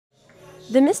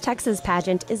The Miss Texas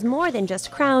pageant is more than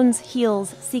just crowns,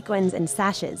 heels, sequins, and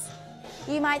sashes.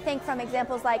 You might think from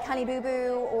examples like Honey Boo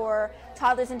Boo or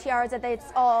Toddlers and Tiaras that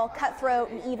it's all cutthroat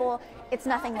and evil. It's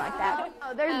nothing like that.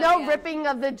 Oh, there's no ripping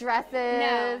of the dresses.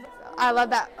 No. I love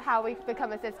that how we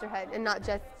become a sisterhood and not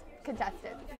just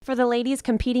contestants. For the ladies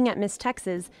competing at Miss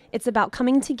Texas, it's about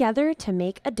coming together to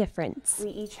make a difference.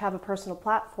 We each have a personal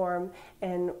platform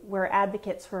and we're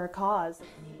advocates for a cause.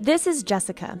 This is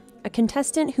Jessica, a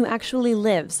contestant who actually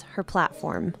lives her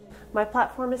platform. My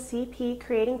platform is CP,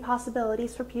 creating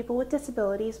possibilities for people with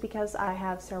disabilities because I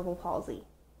have cerebral palsy.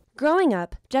 Growing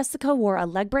up, Jessica wore a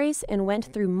leg brace and went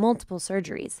through multiple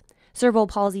surgeries. Cerebral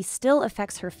palsy still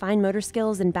affects her fine motor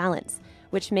skills and balance,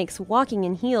 which makes walking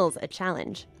in heels a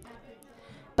challenge.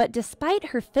 But despite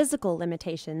her physical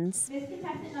limitations, Miss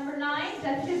Contestant number 9,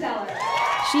 Jessica Zeller.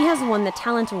 She has won the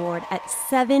Talent Award at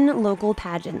 7 local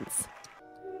pageants.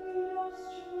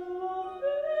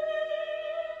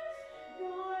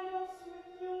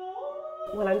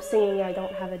 When I'm singing, I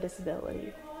don't have a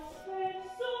disability.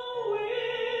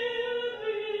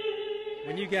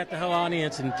 When you got the whole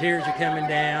audience and tears are coming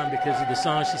down because of the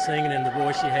song she's singing and the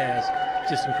voice she has,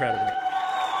 just incredible.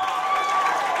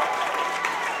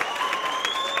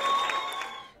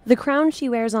 The crown she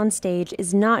wears on stage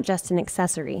is not just an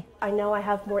accessory. I know I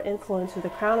have more influence with the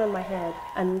crown on my head,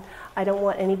 and I don't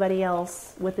want anybody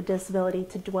else with a disability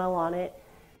to dwell on it.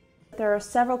 There are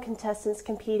several contestants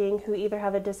competing who either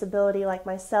have a disability like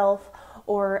myself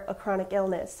or a chronic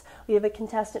illness. We have a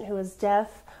contestant who is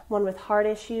deaf, one with heart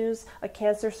issues, a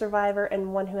cancer survivor,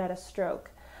 and one who had a stroke.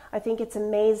 I think it's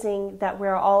amazing that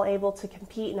we're all able to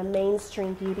compete in a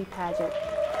mainstream beauty pageant.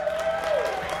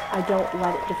 I don't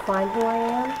let it define who I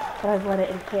am, but I've let it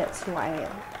enhance who I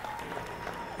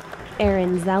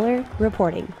am. Zeller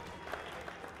reporting.